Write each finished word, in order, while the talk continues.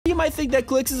might think that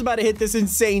Clicks is about to hit this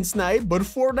insane snipe, but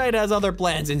Fortnite has other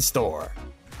plans in store.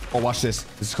 Oh, watch this.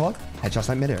 This is called headshot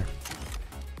snipe midair.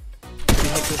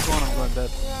 This one, I'm going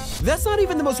dead. That's not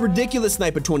even the most ridiculous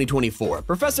snipe of 2024.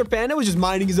 Professor Panda was just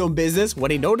minding his own business when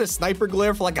he noticed sniper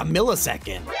glare for like a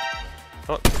millisecond.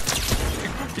 What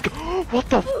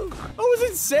the? That was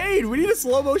insane. We need a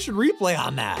slow motion replay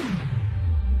on that.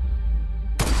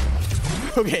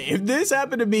 Okay, if this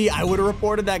happened to me, I would have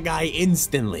reported that guy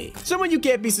instantly. Someone you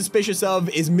can't be suspicious of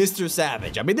is Mr.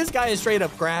 Savage. I mean, this guy is straight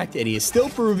up cracked, and he is still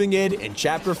proving it in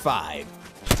Chapter 5.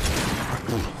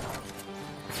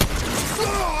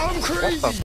 Oh, I'm crazy.